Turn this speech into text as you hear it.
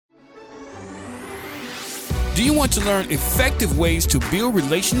Do you want to learn effective ways to build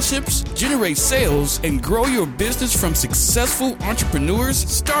relationships, generate sales, and grow your business from successful entrepreneurs,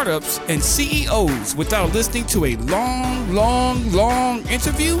 startups, and CEOs without listening to a long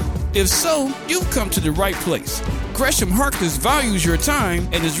interview? If so, you've come to the right place. Gresham Harkless values your time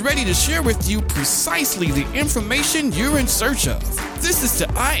and is ready to share with you precisely the information you're in search of. This is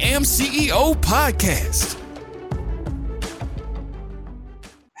the I Am CEO podcast.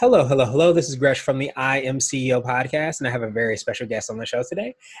 Hello. This is Gresh from the I Am CEO podcast, and I have a very special guest on the show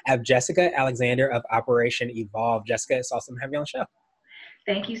today. I have Jessica Alexander of Operation Evolve. Jessica, it's awesome to have you on the show.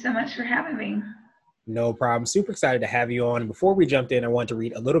 Thank you so much for having me. No problem. Super excited to have you on. Before we jumped in, I want to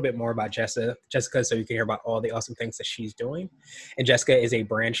read a little bit more about Jessica so you can hear about all the awesome things that she's doing. And Jessica is a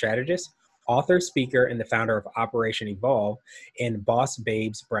brand strategist, author, speaker, and the founder of Operation Evolve and Boss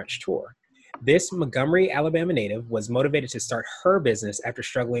Babes Brunch Tour. This Montgomery, Alabama native was motivated to start her business after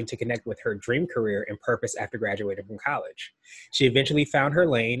struggling to connect with her dream career and purpose after graduating from college. She eventually found her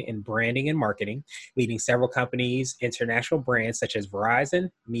lane in branding and marketing, leading several companies, international brands such as Verizon,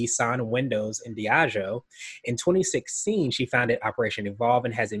 Nissan, Windows, and Diageo. In 2016, she founded Operation Evolve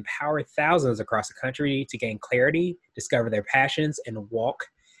and has empowered thousands across the country to gain clarity, discover their passions, and walk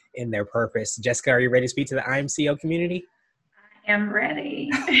in their purpose. Jessica, are you ready to speak to the IMCO community? Am ready.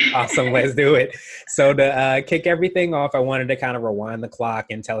 Awesome. Let's do it. So to kick everything off, I wanted to kind of rewind the clock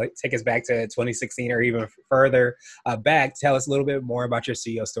and take us back to 2016 or even further back. Tell us a little bit more about your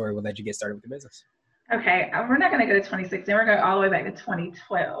CEO story. We'll let you get started with the business. Okay, we're not going to go to 2016. We're going all the way back to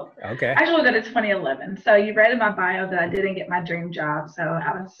 2012. Okay. Actually, we'll go to 2011. So you read in my bio that I didn't get my dream job. So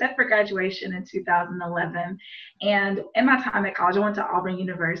I was set for graduation in 2011. And in my time at college, I went to Auburn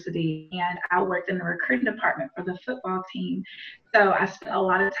University and I worked in the recruiting department for the football team. So I spent a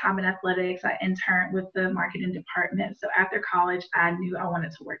lot of time in athletics. I interned with the marketing department. So after college, I knew I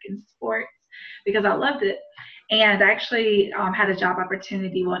wanted to work in sports because I loved it. And I actually had a job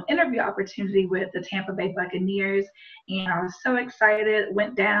opportunity, an interview opportunity with the Tampa Bay Buccaneers. And I was so excited,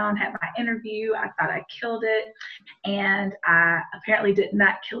 went down, had my interview. I thought I killed it. And I apparently did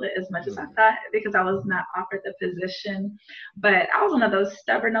not kill it as much as I thought because I was not offered the position. But I was one of those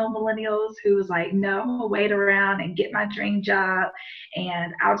stubborn old millennials who was like, no, I'm going to wait around and get my dream job.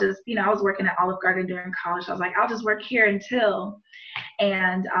 And I'll just, I was working at Olive Garden during college. I was like, I'll just work here until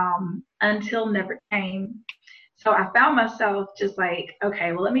never came. So I found myself just like,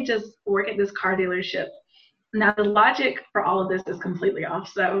 okay, well, let me just work at this car dealership. Now, the logic for all of this is completely off.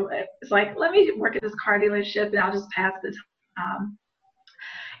 So it's like, let me work at this car dealership and I'll just pass the time.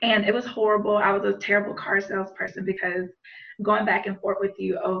 And it was horrible. I was a terrible car salesperson because going back and forth with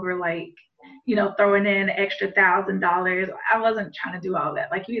you over throwing in an extra $1,000, I wasn't trying to do all that.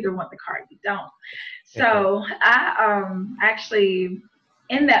 Like, you either want the car or you don't. So I actually,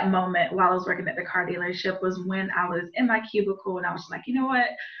 in that moment while I was working at the car dealership was when I was in my cubicle and I was like, you know what?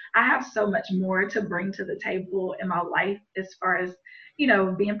 I have so much more to bring to the table in my life as far as,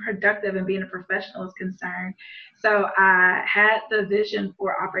 being productive and being a professional is concerned. So I had the vision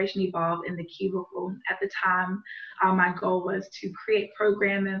for Operation Evolve in the cubicle. At the time, my goal was to create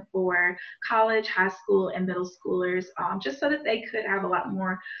programming for college, high school, and middle schoolers, just so that they could have a lot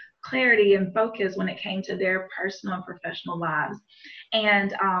more clarity and focus when it came to their personal and professional lives.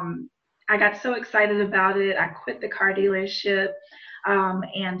 And I got so excited about it. I quit the car dealership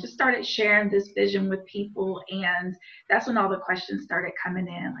and just started sharing this vision with people. And that's when all the questions started coming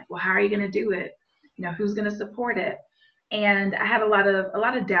in, like, well, how are you going to do it? Who's going to support it? And I had a lot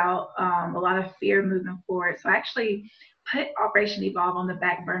of doubt, a lot of fear moving forward. So I actually put Operation Evolve on the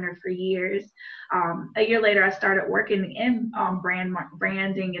back burner for years. A year later, I started working in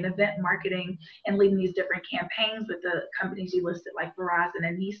branding and event marketing and leading these different campaigns with the companies you listed like Verizon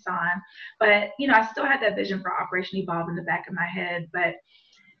and Nissan. But, I still had that vision for Operation Evolve in the back of my head. But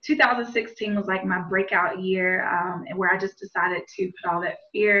 2016 was like my breakout year and where I just decided to put all that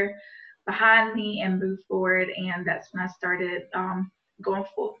fear behind me and move forward. And that's when I started going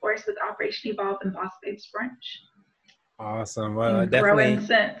full force with Operation Evolve and Boss Babes Brunch. Awesome. Definitely.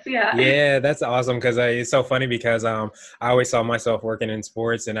 Sense, yeah. Yeah, that's awesome because it's so funny because I always saw myself working in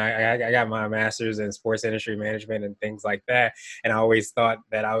sports and I got my master's in sports industry management and things like that. And I always thought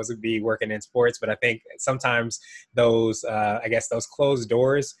that I would be working in sports, but I think sometimes those closed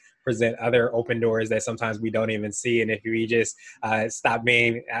doors present other open doors that sometimes we don't even see. And if we just stop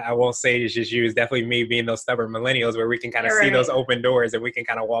being, I won't say it's just you, it's definitely me being those stubborn millennials where we can kind of see those open doors and we can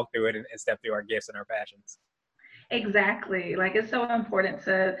kind of walk through it and step through our gifts and our passions. Exactly. Like, it's so important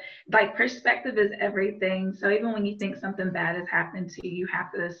to, perspective is everything. So even when you think something bad is happening to you, you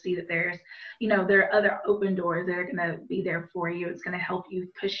have to see that there's, there are other open doors that are going to be there for you. It's going to help you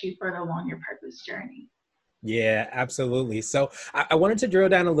push you further along your purpose journey. Yeah, absolutely. So I wanted to drill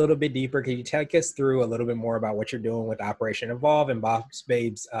down a little bit deeper. Can you take us through a little bit more about what you're doing with Operation Evolve and Boss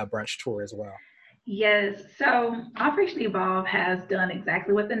Babes brunch tour as well? Yes, so Operation Evolve has done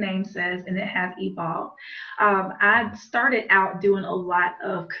exactly what the name says, and it has evolved. I started out doing a lot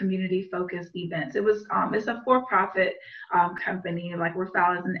of community-focused events. It's a for-profit company, like we're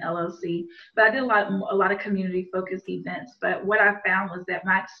filed as an LLC, but I did a lot of community-focused events. But what I found was that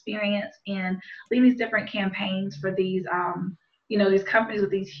my experience in leading these different campaigns for these companies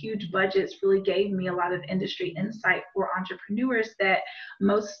with these huge budgets really gave me a lot of industry insight for entrepreneurs that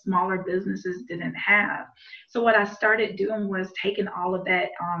most smaller businesses didn't have. So what I started doing was taking all that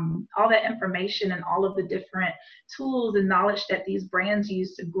information and all of the different tools and knowledge that these brands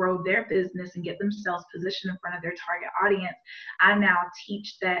use to grow their business and get themselves positioned in front of their target audience. I now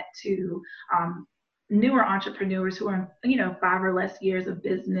teach that to newer entrepreneurs who are, 5 or less years of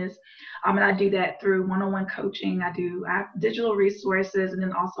business. And I do that through one-on-one coaching. I have digital resources, and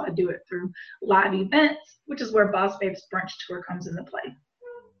then also I do it through live events, which is where Boss Babes Brunch Tour comes into play.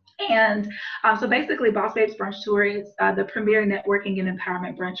 And so basically, Boss Babes Brunch Tour is the premier networking and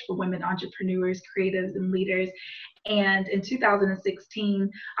empowerment brunch for women entrepreneurs, creatives, and leaders. And in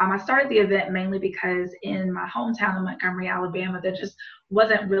 2016, I started the event mainly because in my hometown of Montgomery, Alabama, there just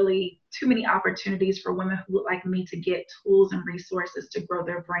wasn't really too many opportunities for women who look like me to get tools and resources to grow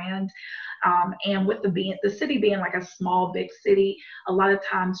their brand. And with the city being like a small, big city, a lot of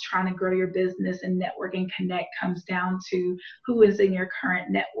times trying to grow your business and network and connect comes down to who is in your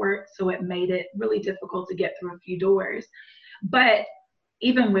current network. So it made it really difficult to get through a few doors. But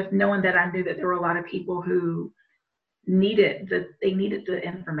even with knowing that, I knew that there were a lot of people who needed the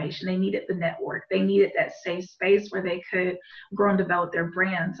information, they needed the network, they needed that safe space where they could grow and develop their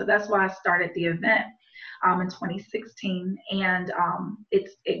brand. So that's why I started the event in 2016, and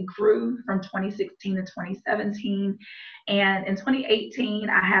it grew from 2016 to 2017. And in 2018,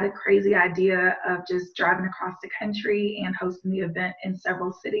 I had a crazy idea of just driving across the country and hosting the event in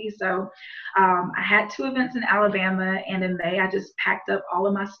several cities. So I had 2 events in Alabama, and in May, I just packed up all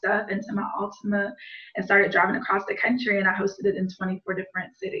of my stuff into my Altima and started driving across the country, and I hosted it in 24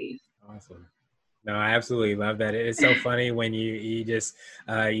 different cities. Awesome. No, I absolutely love that. It's so funny when you just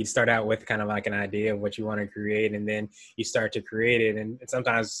you start out with kind of like an idea of what you want to create, and then you start to create it. And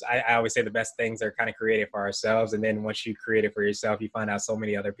sometimes I always say the best things are kind of created for ourselves, and then once you create it for yourself, you find out so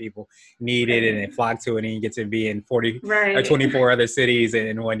many other people need it and they flock to it, and you get to be in 40 or 24 other cities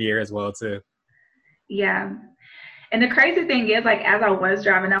in 1 year as well too. Yeah. And the crazy thing is, like, as I was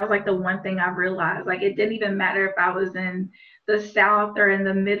driving, that was like the one thing I realized. Like, it didn't even matter if I was in the South or in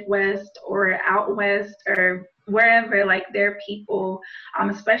the Midwest or out West or wherever, like, there are people,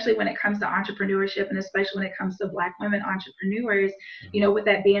 especially when it comes to entrepreneurship and especially when it comes to Black women entrepreneurs, with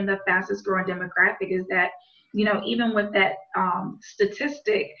that being the fastest growing demographic, is that, even with that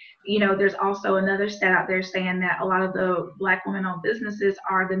statistic, there's also another stat out there saying that a lot of the Black women-owned businesses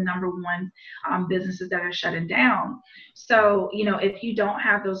are the #1 businesses that are shutting down. So, if you don't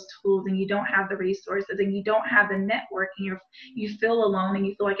have those tools and you don't have the resources and you don't have the network and you feel alone and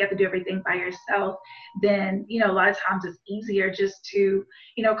you feel like you have to do everything by yourself, then, a lot of times it's easier just to,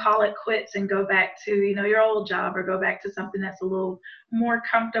 call it quits and go back to, your old job or go back to something that's a little more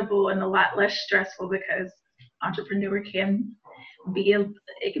comfortable and a lot less stressful, because entrepreneur can be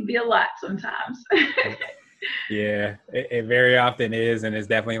a lot sometimes. Yeah, it very often is, and it's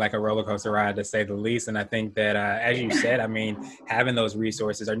definitely like a roller coaster ride, to say the least. And I think that, as you said, I mean, having those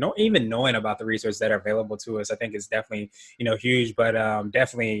resources, or even knowing about the resources that are available to us, I think is definitely, huge. But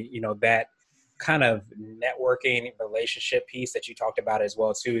definitely, that kind of networking relationship piece that you talked about as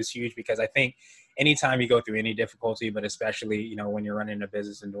well too is huge, because I think anytime you go through any difficulty, but especially, when you're running a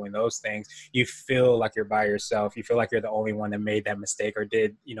business and doing those things, you feel like you're by yourself. You feel like you're the only one that made that mistake or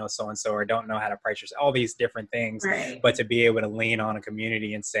did, so-and-so, or don't know how to price yourself, all these different things. Right. But to be able to lean on a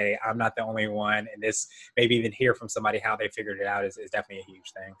community and say, I'm not the only one, and this, maybe even hear from somebody how they figured it out is definitely a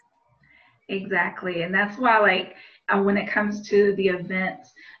huge thing. Exactly. And that's why, like, when it comes to the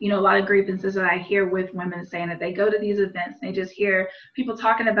events, a lot of grievances that I hear with women saying that they go to these events and they just hear people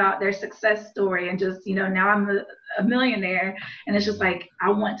talking about their success story and just, now I'm a millionaire. And it's just like, I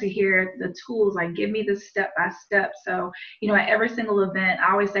want to hear the tools, like, give me the step by step. So, at every single event,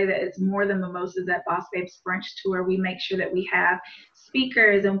 I always say that it's more than mimosas at Boss Babes Brunch Tour. We make sure that we have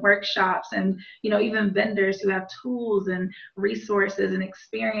speakers and workshops and, even vendors who have tools and resources and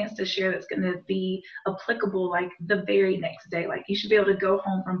experience to share that's going to be applicable, like, the very next day. Like, you should be able to go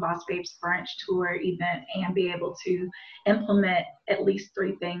home from Boss Babes Brunch Tour event and be able to implement at least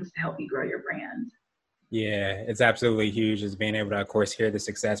 3 things to help you grow your brand. Yeah, it's absolutely huge is being able to, of course, hear the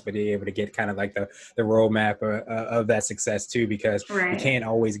success, but be able to get kind of like the roadmap of that success too, because you Right. can't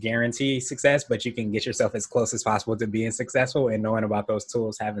always guarantee success, but you can get yourself as close as possible to being successful, and knowing about those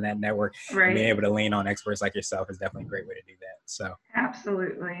tools, having that network and being Right. able to lean on experts like yourself is definitely a great way to do that. So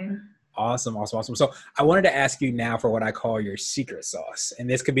Absolutely. awesome, awesome, awesome. So I wanted to ask you now for what I call your secret sauce. And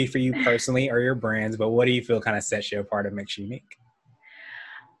this could be for you personally or your brands, but what do you feel kind of sets you apart and makes you unique?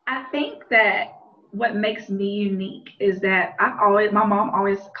 I think that what makes me unique is that my mom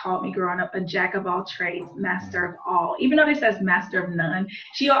always called me growing up a jack of all trades, master of all. Even though it says master of none,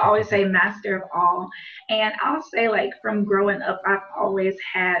 she'll always say master of all. And I'll say, like, from growing up, I've always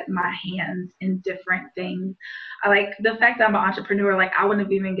had my hands in different things. I like the fact that I'm an entrepreneur, like, I wouldn't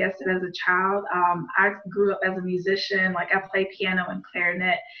have even guessed it as a child. I grew up as a musician, like, I play piano and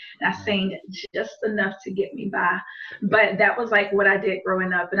clarinet, and I sing just enough to get me by, but that was like what I did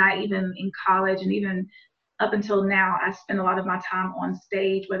growing up. And I even in college and even up until now, I spend a lot of my time on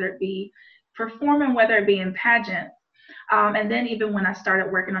stage, whether it be performing, whether it be in pageants. And then even when I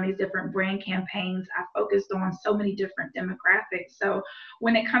started working on these different brand campaigns, I focused on so many different demographics. So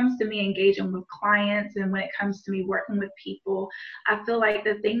when it comes to me engaging with clients and when it comes to me working with people, I feel like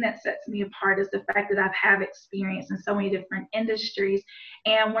the thing that sets me apart is the fact that I've had experience in so many different industries.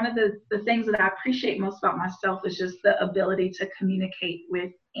 And one of the things that I appreciate most about myself is just the ability to communicate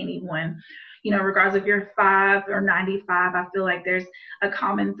with anyone. Regardless if you're 5 or 95, I feel like there's a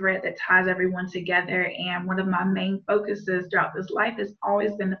common thread that ties everyone together. And one of my main focuses throughout this life has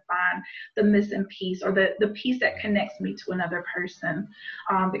always been to find the missing piece or the piece that connects me to another person.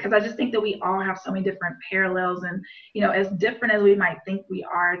 Because I just think that we all have so many different parallels. And, as different as we might think we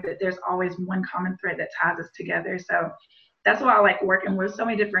are, that there's always one common thread that ties us together. So that's why I like working with so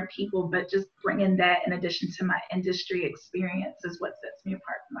many different people, but just bringing that in addition to my industry experience is what sets me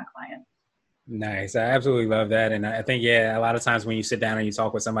apart from my clients. Nice. I absolutely love that. And I think, yeah, a lot of times when you sit down and you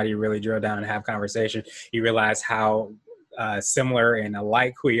talk with somebody, you really drill down and have conversation, you realize how similar and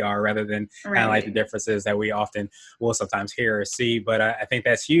alike we are rather than kind of like the Right. differences that we often will sometimes hear or see. But I think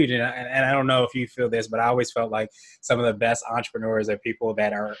that's huge. And I don't know if you feel this, but I always felt like some of the best entrepreneurs are people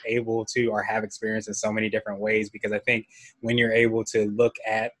that are able to or have experience in so many different ways, because I think when you're able to look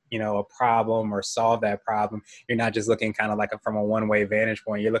at, a problem or solve that problem, you're not just looking kind of like from a one-way vantage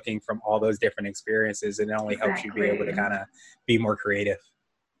point. You're looking from all those different experiences, and it only helps you be able to Exactly. kind of be more creative.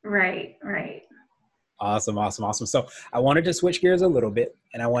 Right. Right. Awesome, awesome, awesome. So I wanted to switch gears a little bit,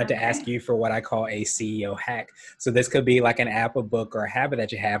 and I wanted to Okay. ask you for what I call a CEO hack. So this could be like an app, a book, or a habit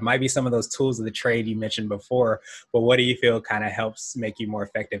that you have. Might be some of those tools of the trade you mentioned before, but what do you feel kind of helps make you more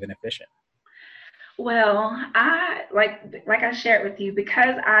effective and efficient? Well, I like I shared with you,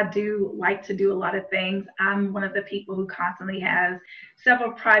 because I do like to do a lot of things. I'm one of the people who constantly has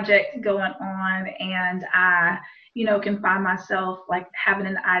several projects going on, and I, can find myself like having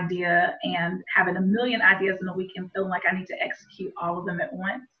an idea and having a million ideas in a week and feeling like I need to execute all of them at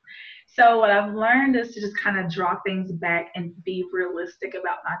once. So what I've learned is to just kind of draw things back and be realistic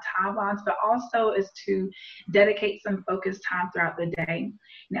about my timelines, but also is to dedicate some focused time throughout the day.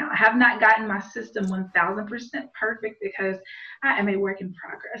 Now, I have not gotten my system 1000% perfect because I am a work in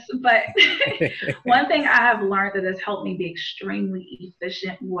progress. But one thing I have learned that has helped me be extremely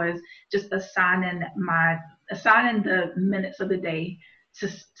efficient was just assigning the minutes of the day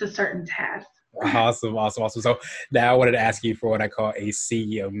to certain tasks. Awesome, awesome, awesome. So now I wanted to ask you for what I call a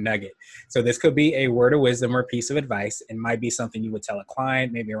CEO nugget. So this could be a word of wisdom or piece of advice. It might be something you would tell a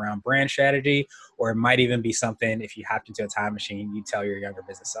client, maybe around brand strategy, or it might even be something if you hopped into a time machine, you tell your younger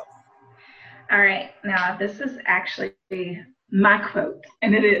business self. All right, now this is actually my quote,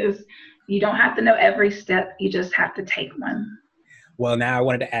 and it is, you don't have to know every step, you just have to take one. Well, now I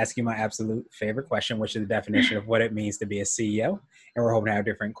wanted to ask you my absolute favorite question, which is the definition of what it means to be a CEO. And we're hoping to have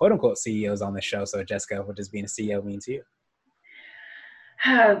different quote unquote CEOs on the show. So Jessica, what does being a CEO mean to you?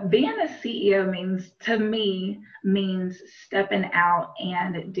 Being a CEO means stepping out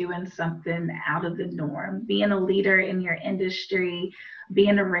and doing something out of the norm, being a leader in your industry,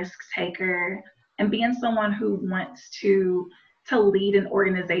 being a risk taker, and being someone who wants to lead an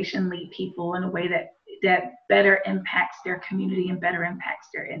organization, lead people in a way that better impacts their community and better impacts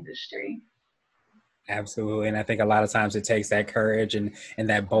their industry. Absolutely. And I think a lot of times it takes that courage and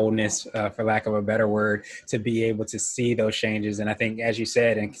that boldness, for lack of a better word, to be able to see those changes. And I think, as you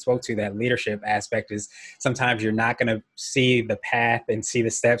said and spoke to, that leadership aspect is sometimes you're not going to see the path and see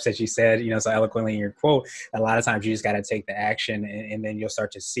the steps, as you said, so eloquently in your quote. A lot of times you just got to take the action, and then you'll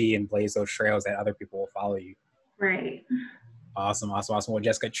start to see and blaze those trails that other people will follow you. Right. Awesome. Well,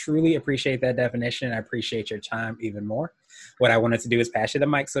 Jessica, truly appreciate that definition. I appreciate your time even more. What I wanted to do is pass you the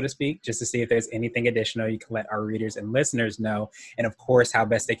mic, so to speak, just to see if there's anything additional you can let our readers and listeners know. And of course, how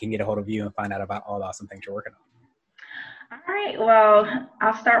best they can get a hold of you and find out about all the awesome things you're working on. All right. Well,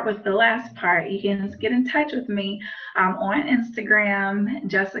 I'll start with the last part. You can get in touch with me on Instagram,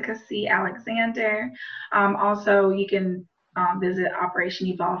 Jessica C. Alexander. Also, you can visit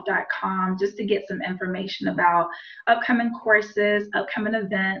OperationEvolve.com just to get some information about upcoming courses, upcoming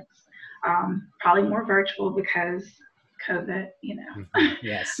events, probably more virtual because COVID,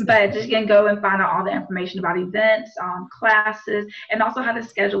 Yes. But just can go and find out all the information about events, classes, and also how to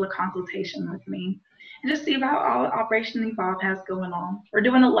schedule a consultation with me. And just see about all Operation Evolve has going on. We're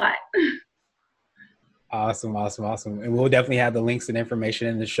doing a lot. Awesome. And we'll definitely have the links and information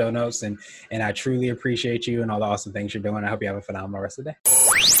in the show notes. And I truly appreciate you and all the awesome things you're doing. I hope you have a phenomenal rest of the day.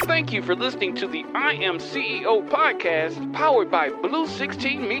 Thank you for listening to the I Am CEO podcast powered by Blue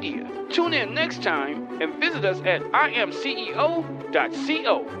 16 Media. Tune in next time and visit us at imceo.co.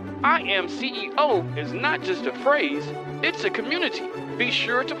 I Am CEO is not just a phrase, it's a community. Be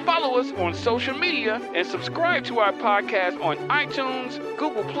sure to follow us on social media and subscribe to our podcast on iTunes,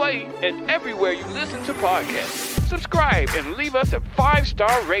 Google Play, and everywhere you listen to podcasts. Subscribe and leave us a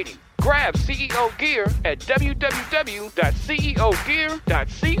 5-star rating. Grab CEO Gear at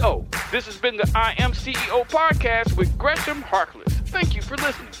www.ceogear.co. This has been the I Am CEO podcast with Gresham Harkless. Thank you for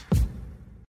listening.